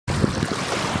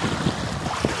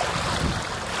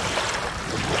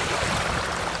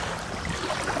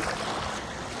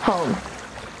Home.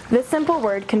 This simple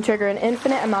word can trigger an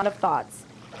infinite amount of thoughts.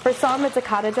 For some, it's a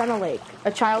cottage on a lake,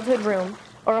 a childhood room,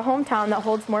 or a hometown that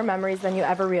holds more memories than you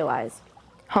ever realize.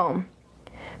 Home.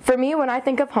 For me, when I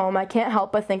think of home, I can't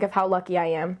help but think of how lucky I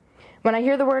am. When I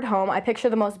hear the word home, I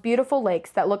picture the most beautiful lakes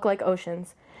that look like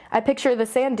oceans. I picture the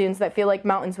sand dunes that feel like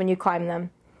mountains when you climb them.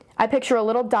 I picture a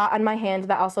little dot on my hand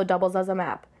that also doubles as a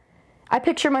map. I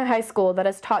picture my high school that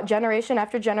has taught generation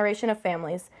after generation of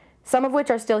families, some of which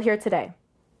are still here today.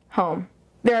 Home.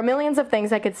 There are millions of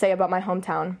things I could say about my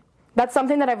hometown. That's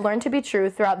something that I've learned to be true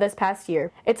throughout this past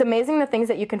year. It's amazing the things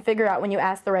that you can figure out when you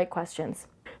ask the right questions.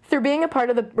 Through being a part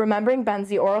of the Remembering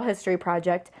Benzie Oral History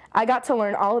Project, I got to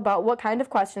learn all about what kind of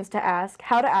questions to ask,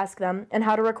 how to ask them, and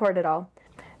how to record it all.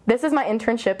 This is my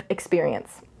internship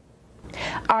experience.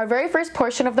 Our very first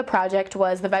portion of the project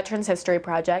was the Veterans History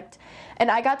Project,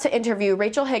 and I got to interview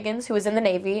Rachel Higgins, who was in the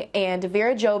Navy, and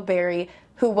Vera Jo Berry,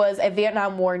 who was a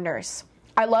Vietnam War nurse.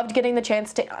 I loved getting the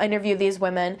chance to interview these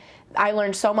women. I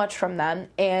learned so much from them,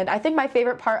 and I think my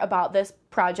favorite part about this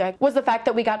project was the fact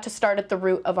that we got to start at the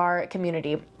root of our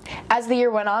community. As the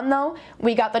year went on, though,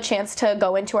 we got the chance to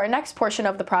go into our next portion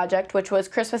of the project, which was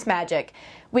Christmas Magic.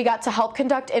 We got to help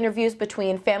conduct interviews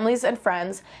between families and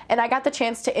friends, and I got the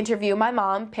chance to interview my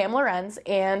mom, Pam Lorenz,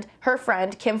 and her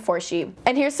friend, Kim Forshee.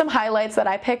 And here's some highlights that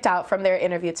I picked out from their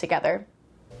interview together.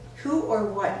 Who or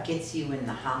what gets you in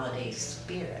the holiday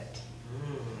spirit?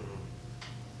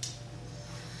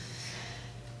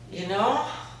 You know,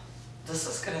 this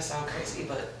is gonna sound crazy,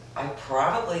 but I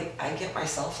get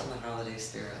myself in the holiday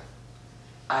spirit.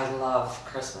 I love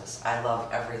Christmas. I love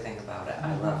everything about it.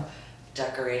 I love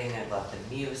decorating. I love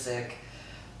the music.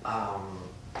 I'm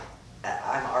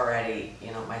already,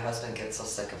 my husband gets so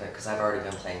sick of it because I've already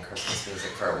been playing Christmas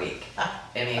music for a week.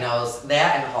 And he knows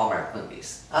that and Hallmark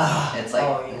movies. It's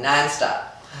like nonstop.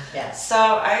 Yeah. So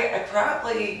I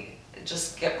probably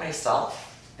just get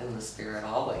myself in the spirit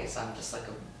always. I'm just like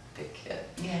a big kid.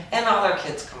 Yeah. And all our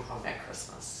kids come home at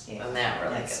Christmas. Yeah. And that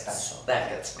really That's gets special. That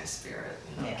gets my spirit.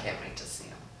 Yeah. Can't wait to see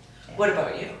them. Yeah. What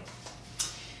about you?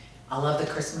 I love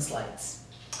the Christmas lights.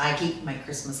 I keep my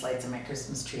Christmas lights and my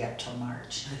Christmas tree up till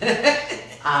March.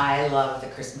 I love the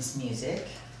Christmas music,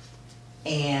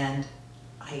 and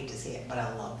I hate to say it, but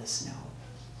I love the snow.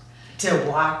 To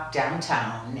walk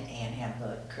downtown and have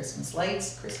the Christmas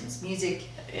lights, Christmas music,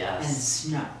 and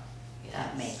snow.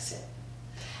 That makes it.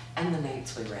 And the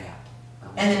nights we wrap.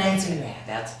 And the nights we wrap.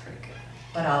 That's pretty good.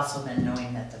 But also then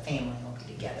knowing that the family will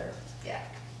be together. Yeah.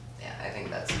 Yeah, I think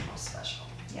that's the most special.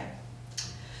 Yeah.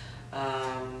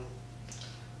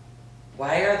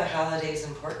 Why are the holidays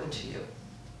important to you?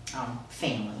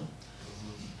 Family.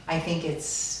 I think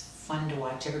it's fun to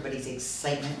watch everybody's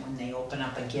excitement when they open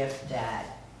up a gift that,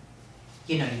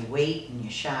 you wait and you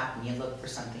shop and you look for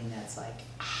something that's like,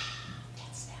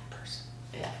 that's that person.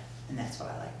 Yeah. And that's what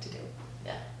I like to do.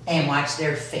 Yeah. And watch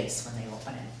their face when they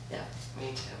open it. Yeah,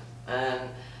 me too. And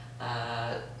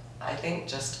I think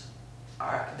just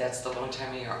that's the one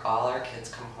time of year all our kids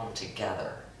come home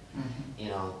together.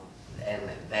 And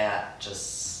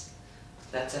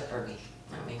that's it for me.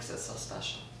 That makes it so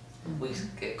special. We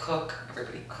cook,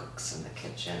 everybody cooks in the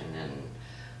kitchen, and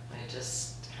we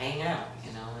just hang out,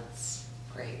 it's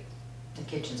great. The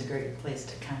kitchen's a great place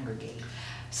to congregate.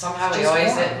 Somehow we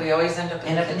always end up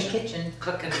in the kitchen.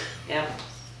 Cooking, yeah.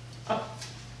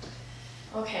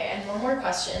 Okay, and one more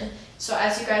question. So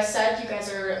as you guys said, you guys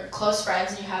are close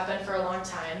friends and you have been for a long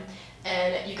time.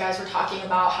 And you guys were talking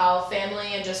about how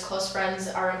family and just close friends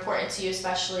are important to you,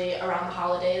 especially around the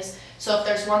holidays. So if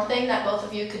there's one thing that both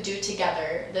of you could do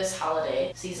together this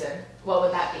holiday season, what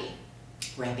would that be?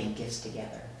 Wrapping gifts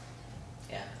together.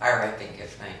 Yeah, our wrapping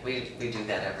gift night. We do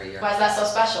that every year. Why is that so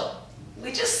special?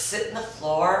 We just sit in the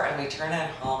floor and we turn on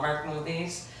Hallmark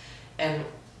movies and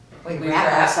We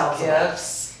wrap ourselves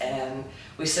gifts and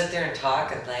we sit there and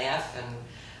talk and laugh, and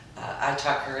I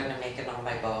talk her into making all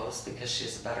my bows because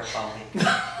she's a better bow maker.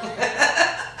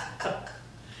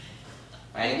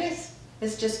 Right? It is.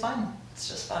 It's just fun. It's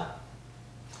just fun.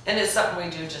 And it's something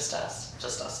we do just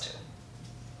us two.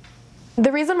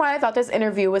 The reason why I thought this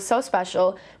interview was so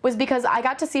special was because I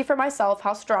got to see for myself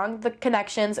how strong the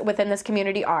connections within this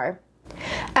community are.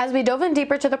 As we dove in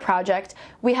deeper to the project,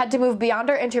 we had to move beyond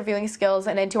our interviewing skills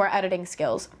and into our editing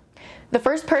skills. The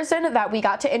first person that we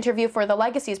got to interview for the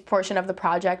legacies portion of the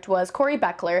project was Corey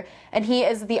Beckler, and he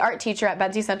is the art teacher at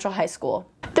Benzie Central High School.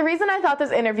 The reason I thought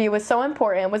this interview was so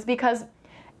important was because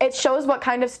it shows what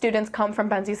kind of students come from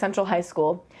Benzie Central High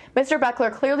School. Mr.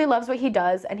 Beckler clearly loves what he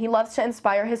does, and he loves to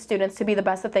inspire his students to be the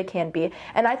best that they can be,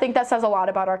 and I think that says a lot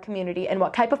about our community and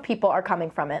what type of people are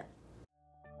coming from it.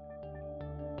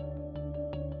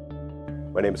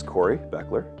 My name is Corey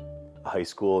Beckler. a high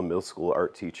school and middle school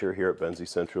art teacher here at Benzie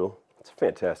Central. It's a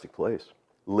fantastic place.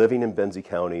 Living in Benzie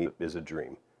County is a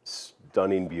dream.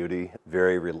 Stunning beauty,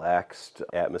 very relaxed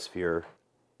atmosphere.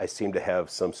 I seem to have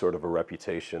some sort of a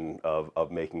reputation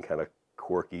of making kind of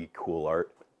quirky, cool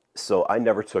art. So I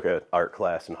never took an art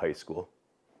class in high school.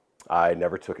 I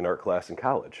never took an art class in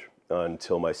college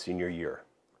until my senior year.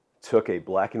 Took a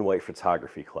black and white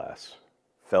photography class.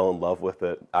 Fell in love with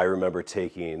it. I remember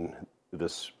taking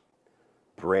this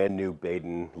brand new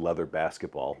Baden leather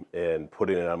basketball and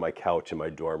putting it on my couch in my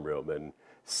dorm room and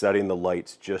setting the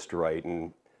lights just right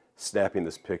and snapping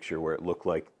this picture where it looked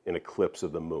like an eclipse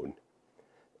of the moon.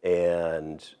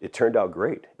 And it turned out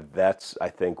great. That's, I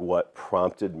think, what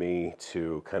prompted me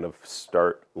to kind of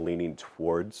start leaning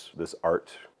towards this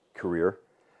art career.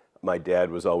 My dad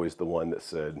was always the one that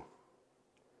said,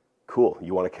 cool,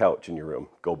 you want a couch in your room,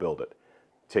 go build it.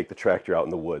 Take the tractor out in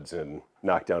the woods and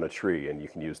knock down a tree and you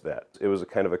can use that. It was a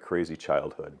kind of a crazy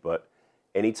childhood, but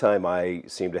anytime I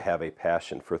seemed to have a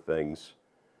passion for things,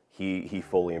 he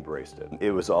fully embraced it.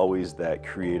 It was always that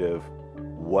creative,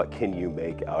 what can you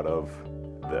make out of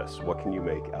this? What can you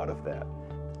make out of that?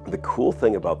 The cool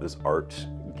thing about this art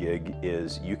gig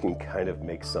is you can kind of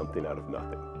make something out of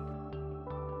nothing.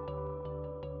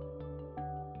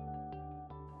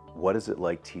 What is it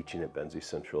like teaching at Benzie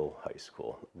Central High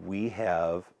School? We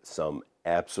have some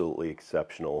absolutely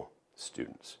exceptional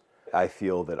students. I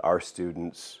feel that our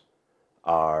students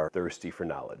are thirsty for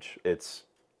knowledge. It's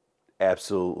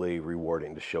absolutely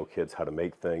rewarding to show kids how to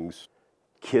make things.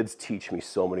 Kids teach me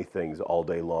so many things all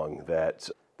day long that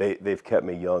they've kept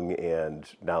me young and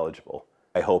knowledgeable.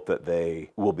 I hope that they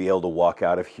will be able to walk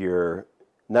out of here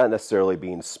not necessarily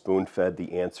being spoon-fed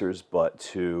the answers, but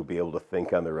to be able to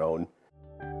think on their own.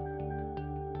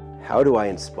 How do I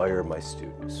inspire my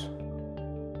students?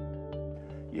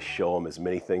 You show them as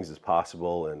many things as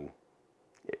possible, and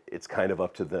it's kind of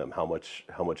up to them how much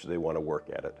they want to work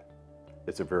at it.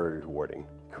 It's a very rewarding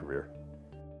career.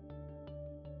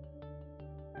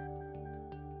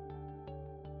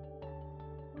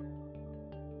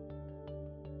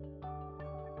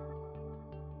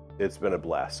 It's been a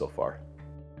blast so far.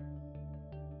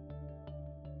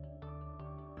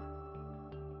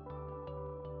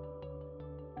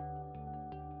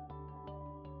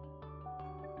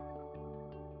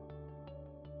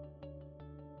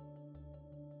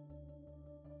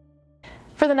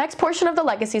 For the next portion of the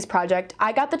Legacies project,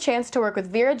 I got the chance to work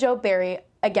with Vera Jo Berry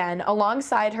again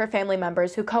alongside her family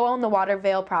members who co-own the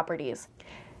Watervale properties.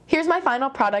 Here's my final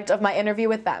product of my interview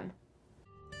with them.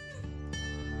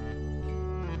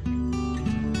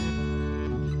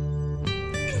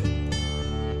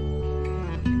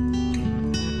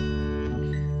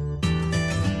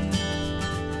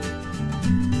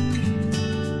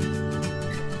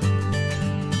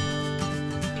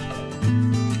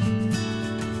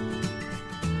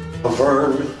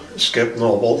 Vern Skip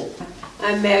Noble.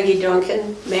 I'm Maggie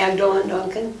Duncan, Magdalene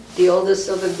Duncan, the oldest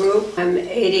of the group. I'm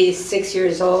 86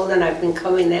 years old and I've been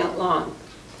coming that long.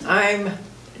 I'm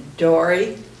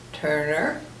Dory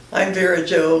Turner. I'm Vera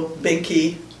Jo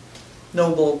Binky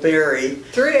Noble Berry.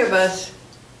 Three of us,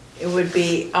 it would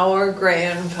be our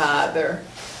grandfather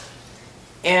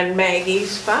and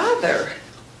Maggie's father.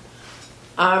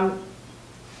 I'm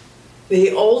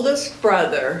the oldest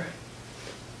brother.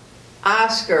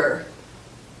 Oscar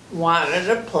wanted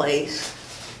a place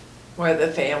where the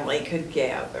family could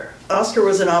gather. Oscar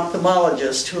was an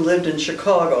ophthalmologist who lived in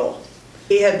Chicago.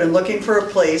 He had been looking for a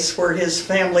place where his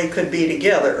family could be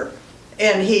together.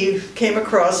 And he came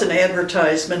across an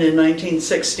advertisement in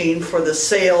 1916 for the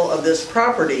sale of this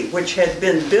property, which had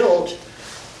been built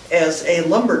as a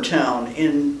lumber town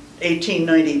in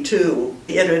 1892.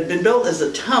 It had been built as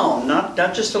a town, not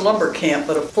just a lumber camp,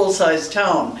 but a full-size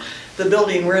town. The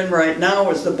building we're in right now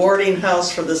is the boarding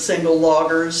house for the single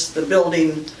loggers. The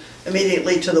building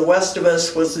immediately to the west of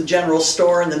us was the general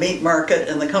store and the meat market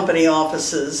and the company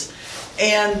offices.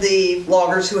 And the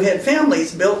loggers who had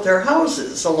families built their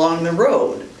houses along the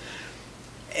road.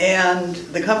 And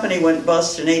the company went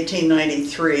bust in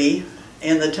 1893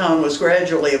 and the town was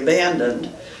gradually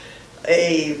abandoned.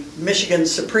 A Michigan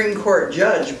Supreme Court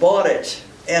judge bought it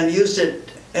and used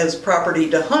it as property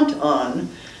to hunt on.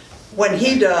 When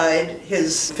he died,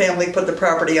 his family put the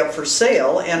property up for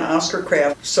sale, and Oscar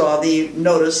Kraft saw the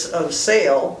notice of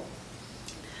sale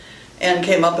and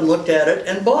came up and looked at it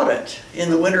and bought it in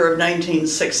the winter of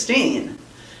 1916.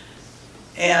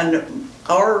 And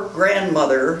our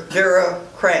grandmother, Vera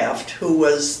Kraft, who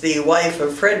was the wife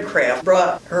of Fred Kraft,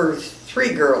 brought her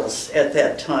 3 girls at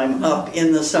that time up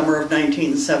in the summer of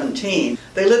 1917.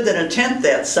 They lived in a tent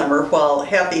that summer while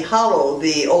Happy Hollow,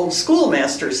 the old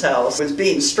schoolmaster's house, was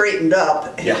being straightened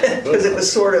up because it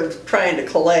was sort of trying to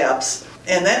collapse.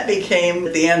 And that became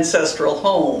the ancestral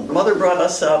home. Mother brought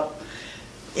us up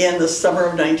in the summer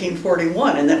of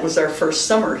 1941, and that was our first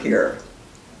summer here.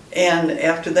 And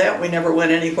after that, we never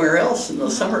went anywhere else in the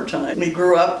summertime. We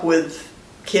grew up with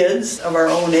kids of our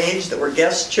own age that were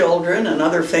guest children and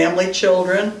other family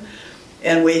children.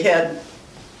 And we had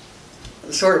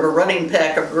sort of a running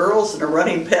pack of girls and a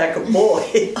running pack of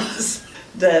boys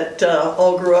that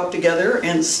all grew up together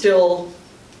and still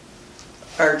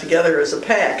are together as a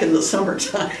pack in the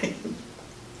summertime.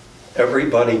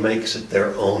 Everybody makes it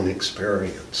their own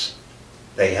experience.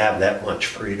 They have that much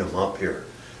freedom up here.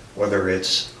 Whether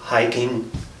it's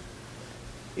hiking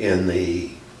in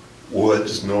the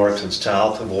woods north and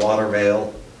south of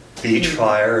Watervale, beach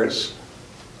fires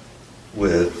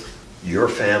with your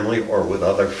family or with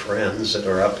other friends that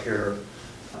are up here.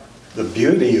 The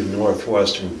beauty of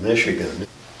northwestern Michigan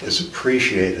is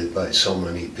appreciated by so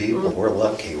many people. We're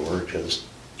lucky, we're just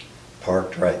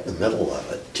parked right in the middle of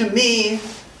it. To me,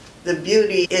 the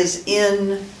beauty is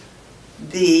in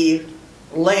the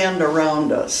land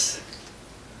around us.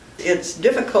 It's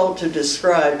difficult to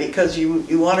describe because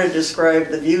you want to describe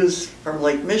the views from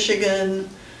Lake Michigan,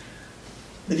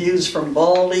 the views from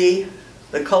Baldy,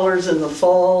 the colors in the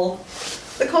fall,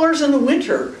 the colors in the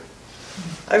winter.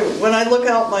 When I look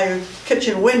out my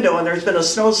kitchen window and there's been a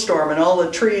snowstorm and all the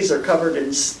trees are covered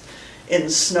in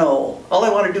snow, all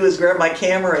I want to do is grab my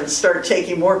camera and start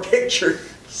taking more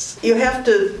pictures. You have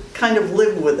to kind of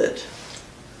live with it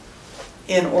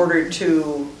in order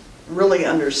to really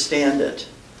understand it.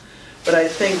 But I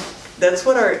think that's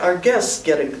what our guests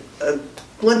get a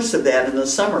glimpse of that in the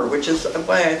summer, which is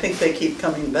why I think they keep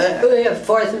coming back. We have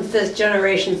 4th and 5th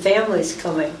generation families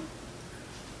coming.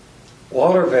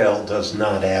 Watervale does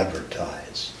not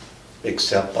advertise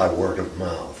except by word of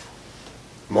mouth.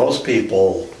 Most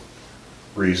people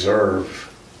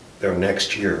reserve their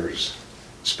next year's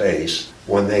space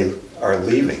when they are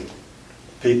leaving.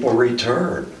 People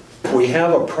return. If we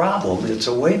have a problem, it's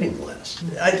a waiting list.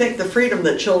 I think the freedom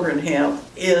that children have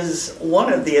is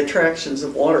one of the attractions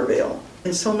of Watervale.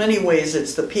 In so many ways,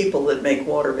 it's the people that make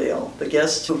Watervale. The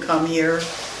guests who come here,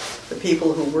 the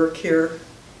people who work here.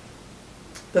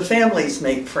 The families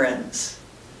make friends.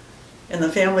 And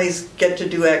the families get to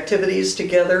do activities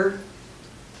together.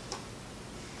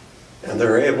 And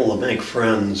they're able to make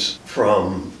friends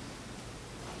from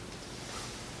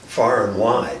far and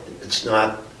wide. It's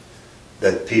not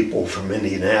that people from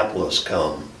Indianapolis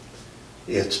come.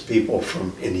 It's people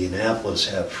from Indianapolis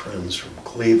have friends from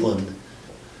Cleveland,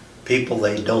 people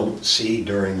they don't see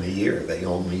during the year, they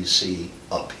only see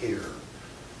up here.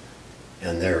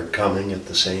 And they're coming at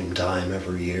the same time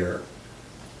every year,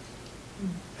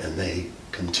 and they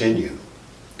continue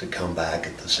to come back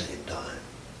at the same time.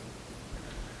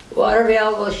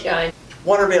 Watervale will shine.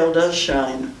 Watervale does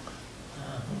shine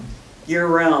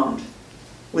year-round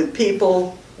with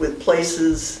people, with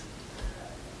places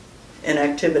and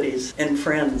activities and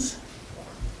friends.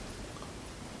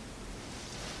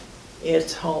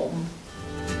 It's home.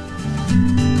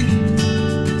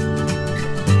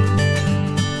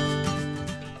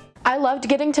 I loved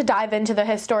getting to dive into the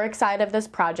historic side of this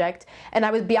project, and I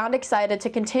was beyond excited to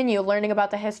continue learning about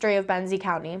the history of Benzie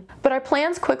County. But our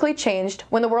plans quickly changed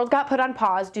when the world got put on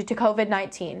pause due to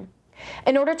COVID-19.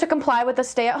 In order to comply with the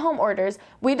stay-at-home orders,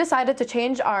 we decided to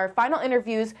change our final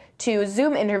interviews to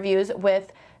Zoom interviews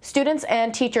with students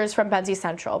and teachers from Benzie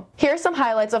Central. Here are some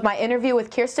highlights of my interview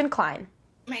with Kirsten Klein.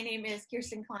 My name is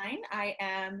Kirsten Klein. I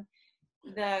am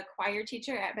the choir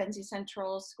teacher at Benzie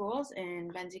Central Schools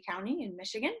in Benzie County in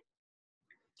Michigan.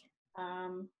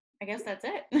 I guess that's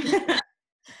it.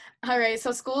 All right,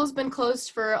 so school has been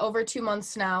closed for over 2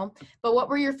 months now, but what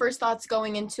were your first thoughts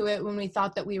going into it when we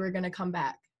thought that we were going to come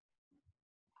back?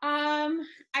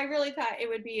 I really thought it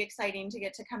would be exciting to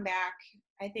get to come back.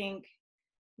 I think,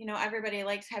 everybody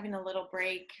likes having a little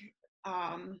break.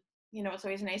 It's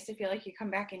always nice to feel like you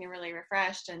come back and you're really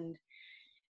refreshed, and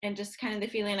just kind of the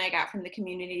feeling I got from the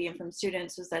community and from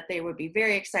students was that they would be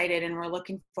very excited and were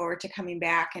looking forward to coming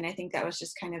back. And I think that was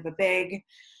just kind of a big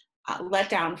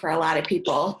letdown for a lot of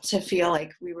people to feel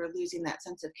like we were losing that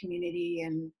sense of community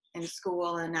and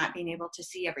school and not being able to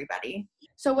see everybody.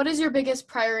 So what is your biggest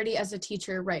priority as a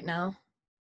teacher right now?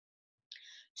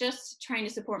 Just trying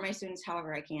to support my students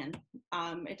however I can.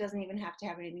 It doesn't even have to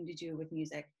have anything to do with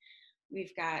music.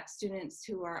 We've got students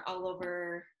who are all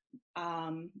over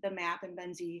the map in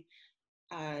Benzie,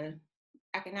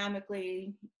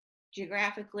 economically,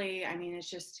 geographically. I mean, it's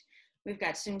just, we've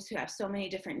got students who have so many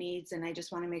different needs, and I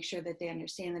just want to make sure that they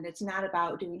understand that it's not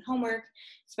about doing homework.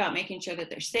 It's about making sure that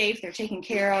they're safe, they're taken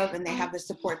care of, and they have the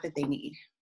support that they need.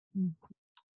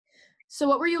 So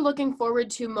what were you looking forward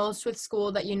to most with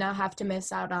school that you now have to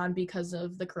miss out on because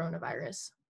of the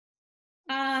coronavirus?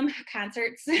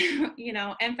 Concerts,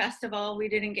 and festival. We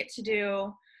didn't get to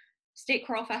do State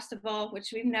Choral Festival,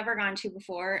 which we've never gone to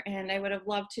before, and I would have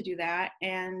loved to do that,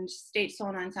 and State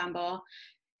Soul Ensemble,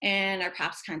 and our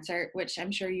Pops concert, which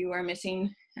I'm sure you are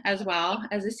missing as well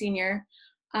as a senior.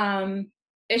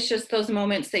 It's just those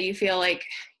moments that you feel like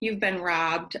you've been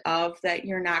robbed of, that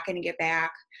you're not going to get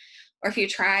back. Or if you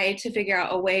try to figure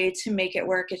out a way to make it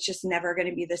work, it's just never going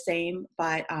to be the same.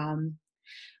 But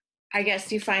I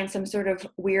guess you find some sort of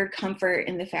weird comfort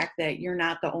in the fact that you're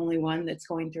not the only one that's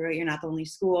going through it. You're not the only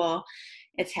school.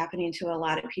 It's happening to a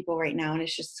lot of people right now, and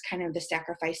it's just kind of the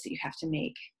sacrifice that you have to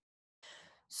make.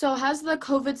 So has the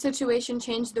COVID situation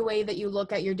changed the way that you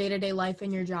look at your day-to-day life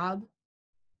and your job?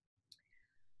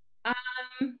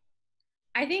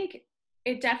 I think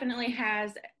it definitely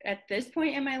has, at this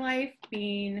point in my life,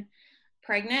 being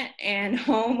pregnant and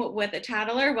home with a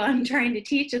toddler while I'm trying to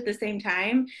teach at the same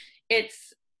time.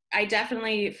 I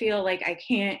definitely feel like I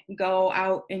can't go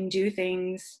out and do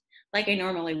things like I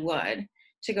normally would,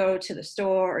 to go to the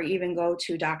store or even go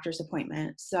to a doctor's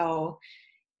appointment. So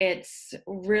it's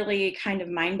really kind of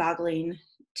mind-boggling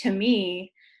to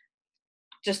me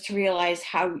just to realize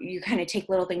how you kind of take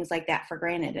little things like that for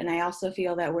granted. And I also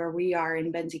feel that where we are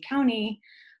in Benzie County,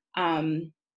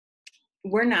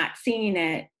 we're not seeing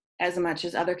it as much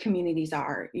as other communities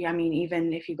are. I mean,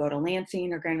 even if you go to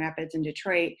Lansing or Grand Rapids and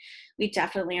Detroit, we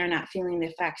definitely are not feeling the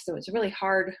effects. So it's really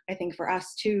hard, I think, for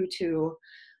us too, to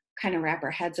kind of wrap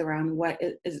our heads around what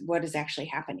is actually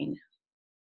happening.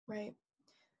 Right.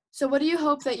 So what do you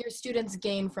hope that your students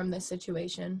gain from this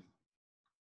situation?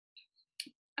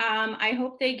 I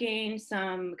hope they gain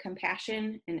some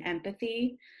compassion and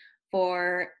empathy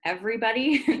for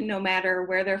everybody, no matter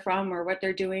where they're from or what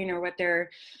they're doing or what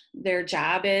their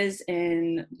job is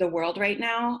in the world right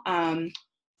now.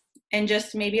 And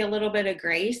just maybe a little bit of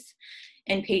grace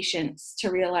and patience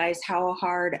to realize how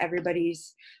hard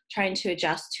everybody's trying to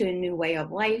adjust to a new way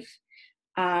of life.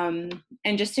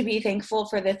 And just to be thankful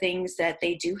for the things that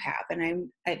they do have. And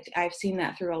I've seen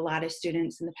that through a lot of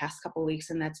students in the past couple of weeks,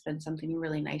 and that's been something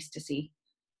really nice to see.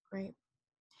 Great.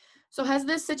 So has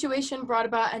this situation brought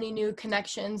about any new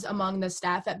connections among the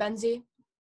staff at Benzie?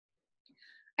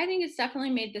 I think it's definitely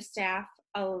made the staff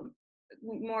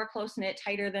more close-knit,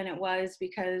 tighter than it was,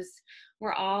 because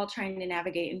we're all trying to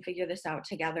navigate and figure this out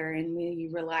together, and we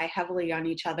rely heavily on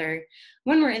each other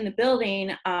when we're in the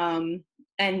building.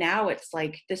 And now it's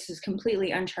like this is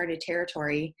completely uncharted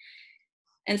territory.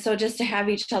 And so just to have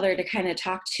each other to kind of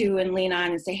talk to and lean on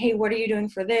and say, hey, what are you doing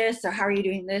for this? Or how are you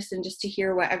doing this? And just to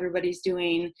hear what everybody's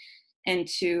doing and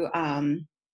to,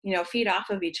 feed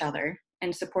off of each other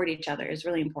and support each other is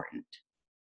really important.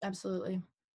 Absolutely.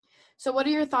 So what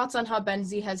are your thoughts on how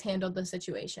Benzie has handled the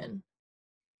situation?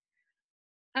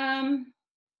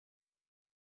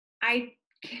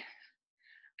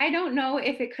 I don't know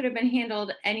if it could have been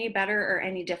handled any better or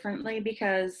any differently,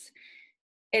 because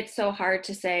it's so hard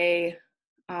to say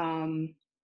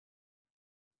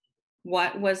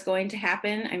what was going to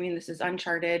happen. I mean, this is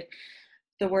uncharted.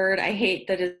 The word I hate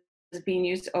that is being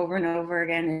used over and over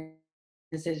again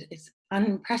is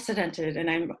unprecedented,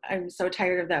 and I'm so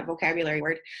tired of that vocabulary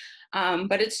word.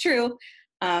 But it's true.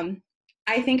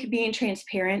 I think being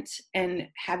transparent and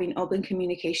having open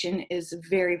communication is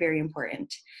very, very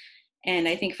important. And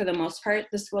I think for the most part,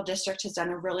 the school district has done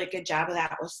a really good job of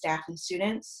that with staff and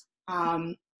students.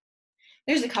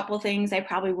 There's a couple things I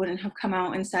probably wouldn't have come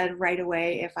out and said right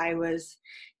away if I was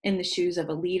in the shoes of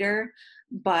a leader,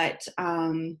 but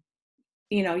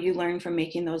you learn from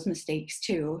making those mistakes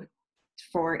too,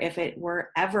 for if it were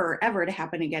ever to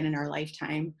happen again in our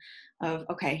lifetime of,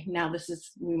 okay, now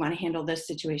we want to handle this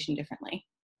situation differently.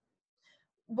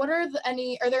 Are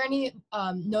there any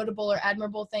notable or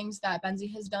admirable things that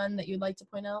Benzie has done that you'd like to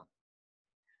point out?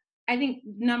 I think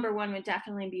number one would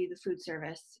definitely be the food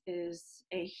service is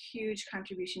a huge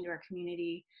contribution to our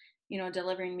community,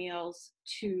 delivering meals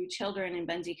to children in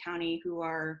Benzie County who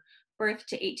are birth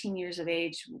to 18 years of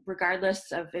age,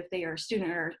 regardless of if they are a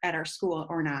student or at our school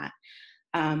or not.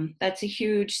 That's a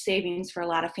huge savings for a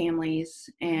lot of families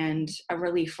and a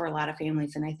relief for a lot of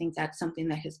families. And I think that's something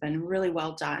that has been really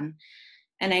well done.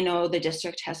 And I know the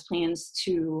district has plans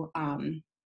to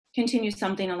continue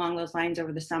something along those lines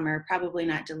over the summer, probably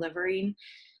not delivering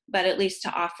but at least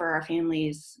to offer our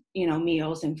families,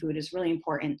 meals and food is really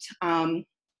important. And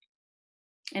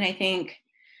I think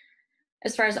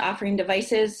as far as offering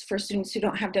devices for students who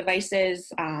don't have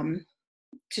devices,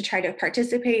 to try to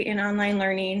participate in online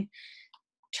learning,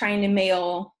 trying to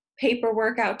mail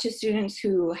paperwork out to students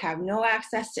who have no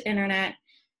access to internet.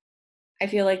 I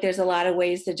feel like there's a lot of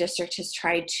ways the district has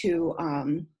tried to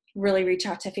really reach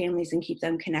out to families and keep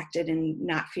them connected and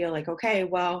not feel like, okay,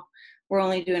 well, we're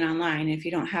only doing online. If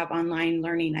you don't have online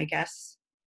learning, I guess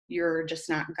you're just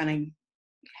not going to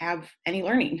have any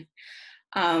learning.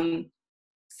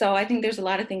 So I think there's a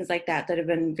lot of things like that that have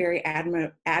been very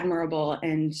admirable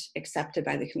and accepted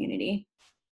by the community.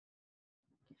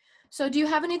 So do you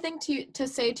have anything to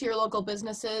say to your local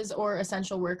businesses or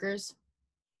essential workers?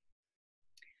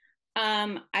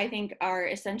 I think our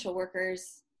essential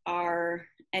workers are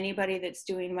anybody that's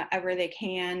doing whatever they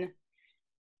can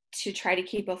to try to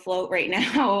keep afloat right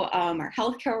now. Our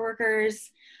healthcare workers,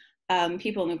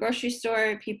 people in the grocery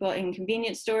store, people in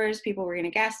convenience stores, people working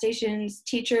at gas stations,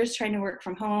 teachers trying to work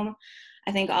from home.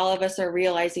 I think all of us are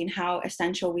realizing how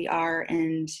essential we are,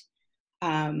 and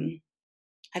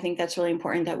I think that's really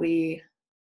important that we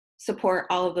support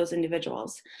all of those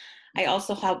individuals. I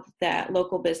also hope that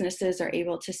local businesses are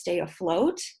able to stay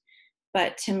afloat,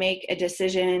 but to make a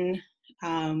decision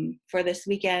for this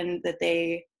weekend that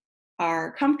they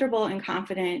are comfortable and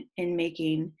confident in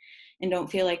making, and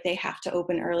don't feel like they have to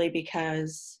open early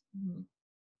because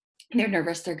they're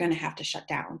nervous they're going to have to shut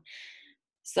down.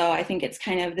 So I think it's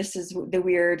this is the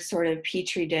weird sort of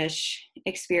petri dish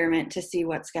experiment to see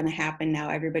what's going to happen now.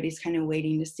 Everybody's kind of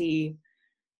waiting to see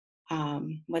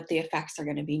what the effects are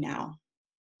going to be now.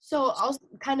 So also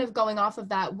kind of going off of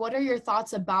that, what are your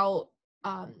thoughts about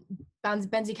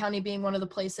Benzie County being one of the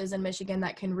places in Michigan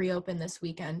that can reopen this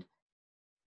weekend?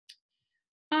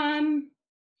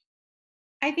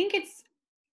 I think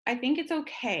it's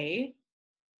okay.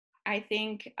 I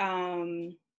think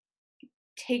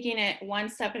taking it one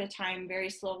step at a time very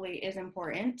slowly is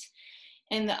important.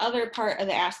 And the other part of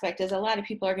the aspect is a lot of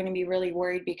people are going to be really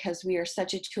worried because we are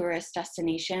such a tourist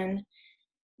destination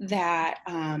that,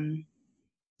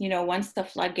 once the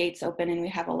floodgates open and we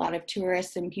have a lot of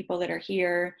tourists and people that are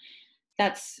here,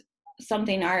 that's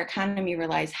something our economy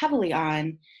relies heavily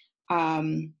on,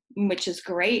 which is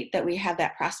great that we have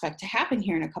that prospect to happen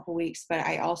here in a couple weeks. But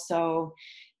I also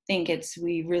think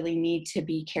we really need to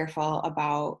be careful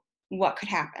about what could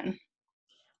happen.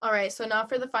 All right, so now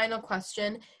for the final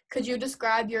question. Could you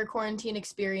describe your quarantine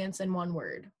experience in one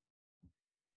word?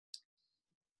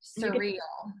 Surreal.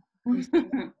 That's a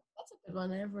good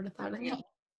one. I never would have thought of that.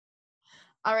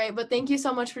 All right, but thank you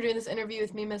so much for doing this interview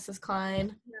with me, Mrs.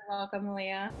 Klein. You're welcome,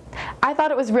 Melia. I thought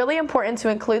it was really important to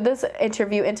include this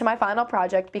interview into my final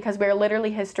project because we are literally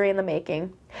history in the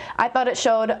making. I thought it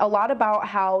showed a lot about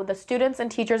how the students and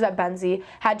teachers at Benzie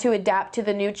had to adapt to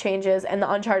the new changes and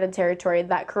the uncharted territory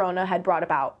that Corona had brought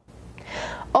about.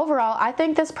 Overall, I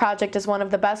think this project is one of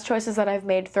the best choices that I've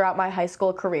made throughout my high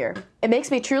school career. It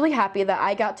makes me truly happy that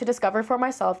I got to discover for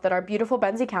myself that our beautiful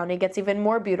Benzie County gets even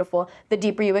more beautiful the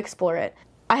deeper you explore it.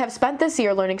 I have spent this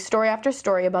year learning story after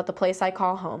story about the place I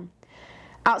call home.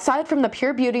 Outside from the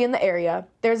pure beauty in the area,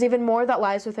 there's even more that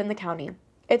lies within the county.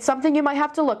 It's something you might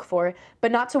have to look for, but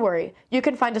not to worry, you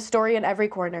can find a story in every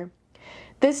corner.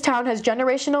 This town has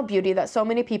generational beauty that so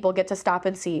many people get to stop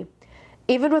and see.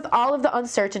 Even with all of the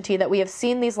uncertainty that we have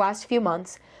seen these last few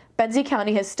months, Benzie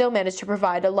County has still managed to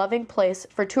provide a loving place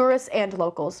for tourists and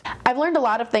locals. I've learned a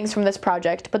lot of things from this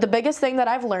project, but the biggest thing that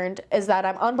I've learned is that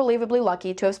I'm unbelievably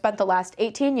lucky to have spent the last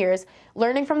 18 years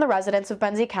learning from the residents of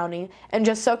Benzie County and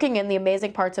just soaking in the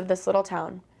amazing parts of this little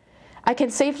town. I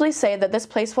can safely say that this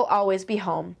place will always be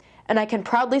home, and I can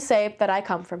proudly say that I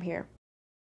come from here.